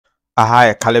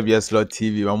Hi, Caleb Yeslord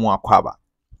TV. Akwaba.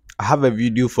 I have a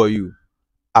video for you.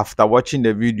 After watching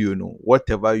the video,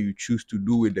 whatever you choose to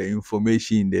do with the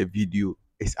information in the video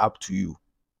is up to you.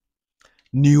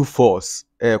 New force,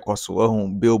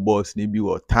 billboards, maybe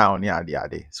or town,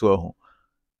 yada. So,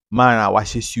 man, I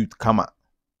wash his suit, kama,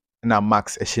 na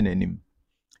Max Eshenenim.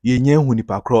 Yenye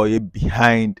hunipakro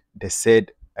behind the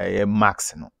said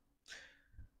Max. No.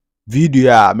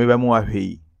 Video, maybe more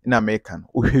in American,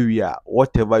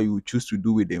 whatever you choose to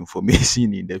do with the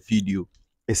information in the video,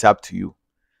 it's up to you.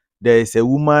 There is a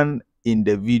woman in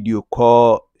the video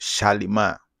called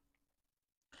Shalimar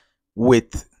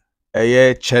with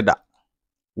a cheddar,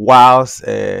 whilst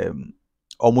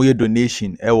omoye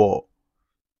donation ewo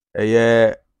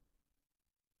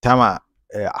tama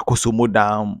akosomo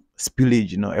dam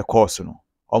spillage a course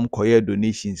koye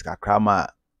donations kakrama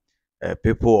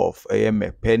people of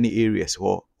penny areas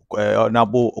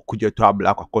nabo okujeto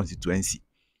ablakwa constituency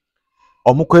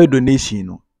koye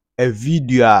donation a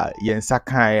video yensa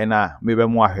kan na mebe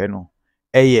mu ahwe no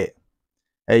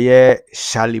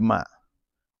Shalimar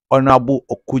Honorable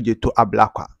Okujeto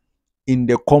Ablakwa in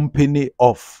the company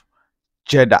of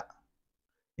Cheddar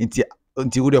inti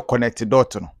we the connected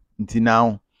dot no inti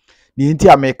now ni inti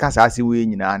America sa ase we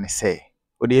nyina ne say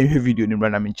o de ehwe video ni bra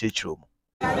na me chechiro mu.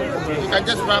 You can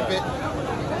just wrap it.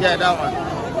 Yeah, that one.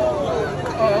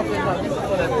 Oh, okay. No, this is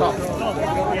for the top.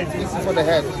 This is for the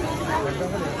head.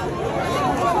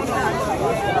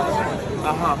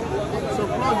 So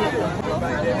close it.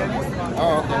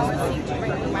 Oh, okay.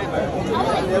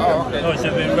 Oh, okay. Oh,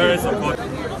 she's been very supportive.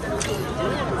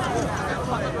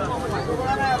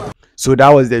 So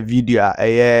that was the video.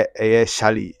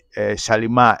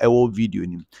 Shalimar video.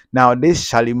 Now this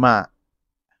Shalimar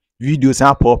videos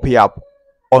are popping up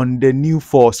on the new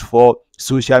force for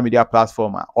social media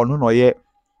platform. On no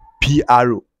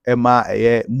PRO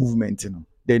movement.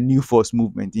 The new force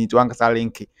movement into Ankasa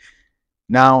link.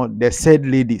 Now the said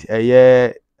lady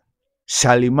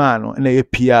Shalimar no na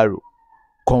PRO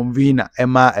convener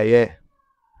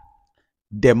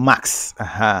the Max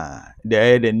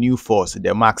the new force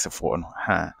the Max for no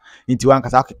into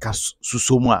Ankasa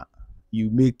susoma you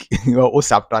make or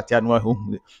subtract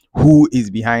who is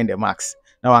behind the Max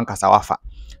now Ankasa wafa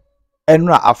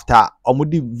enra after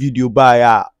omodi video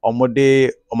by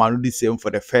omode omanudi same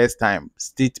for the first time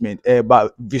statement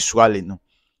about visually no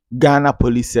Ghana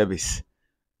Police Service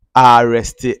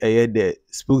arrested the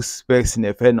spokesperson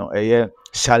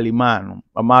Shalimar no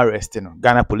arrested no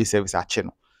Ghana Police Service ache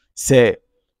no say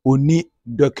oni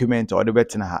document or the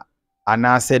better ha and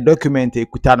I say document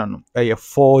ekuta no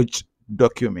forged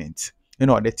document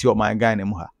the ti o man Ghana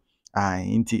mu ha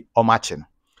inti omache no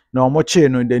na omoche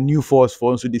no the new force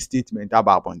for also the statement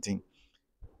about bonting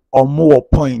omo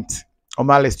point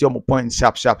list your point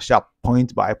sharp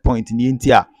point by point ni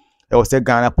inti a it was a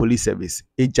Ghana Police Service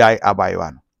ejai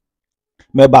abayiwa no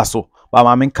meba so ba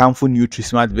ma men kamfo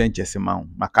Nutrismart Ventures ma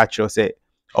makacho say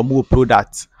omo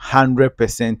product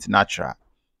 100% natural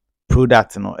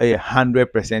product no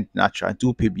 100% natural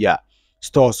to pebia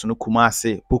stores no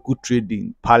Kumasi Poku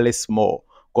Trading Palace Mall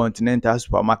Continental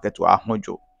Supermarket wa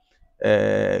ahojo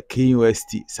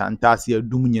KUST Santasi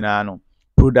edum nyina no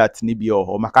product ni bi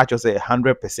ho makacho say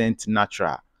 100%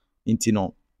 natural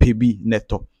intino pebi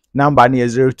neto number ni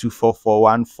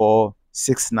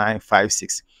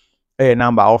 0244146956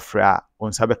 number offer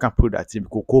on Sabeka product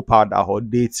cocoa powder or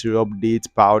date syrup, date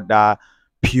powder,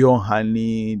 pure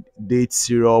honey, date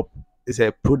syrup. It's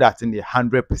a product in the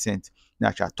 100%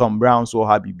 natural. Tom Brown so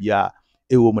happy bia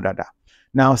ewo mudada.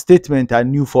 Now statement a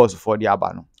new force for the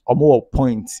abano. Omo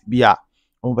point bia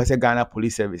on Ghana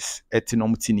Police Service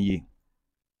etinom tiniye.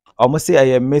 Almost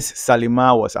say Miss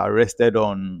Shalimar was arrested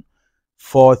on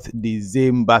 4th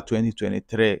December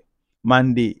 2023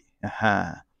 Monday.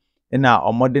 And now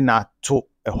omode na to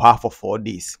a half of 4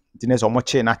 days. Tines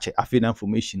omoche na che afina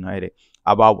information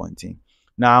about one thing.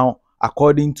 Now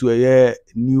according to a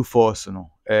new force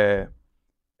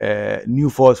new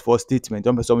force for statement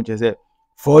on person say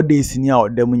 4 days near or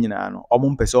dem nyina no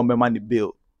omum person be man the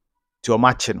bail to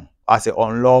omache no as a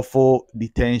unlawful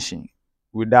detention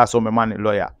with that some man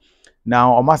lawyer.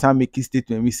 Now omasa make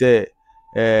statement we say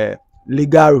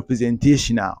legal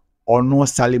representation or no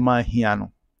Shalimar here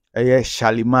no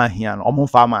Shalimar here no omo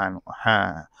farmer no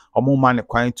omo man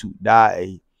quite to that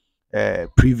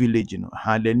privilege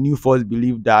the new force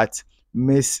believe that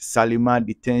Miss Shalimar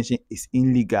detention is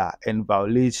illegal and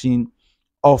violation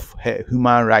of her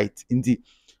human rights. Indeed,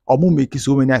 omo make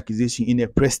so many accusations in a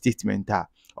press statement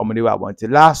omo dey want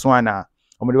last one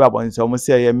omo dey want omo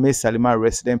say Miss Shalimar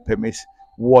resident permit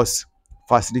was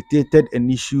facilitated an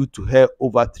issue to her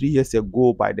over 3 years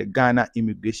ago by the Ghana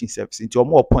Immigration Service. Into a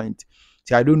more point,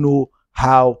 see, I don't know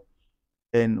how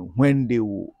and when they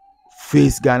will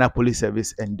face Ghana Police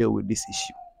Service and deal with this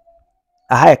issue.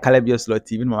 I have a Caleb Yeslord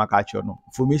TV, no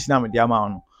information I'm the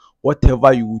amount.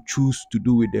 Whatever you choose to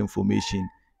do with the information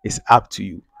is up to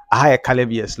you. I have a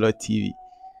Caleb Yeslord TV.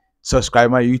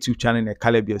 Subscribe my YouTube channel at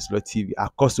Caleb Yeslord TV.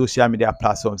 Across social media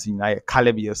platforms in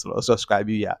Caleb Yeslord. Subscribe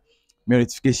here. My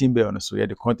notification bell on so yeah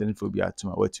the content will be out to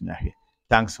my way to me here.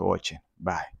 Thanks for watching.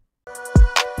 Bye.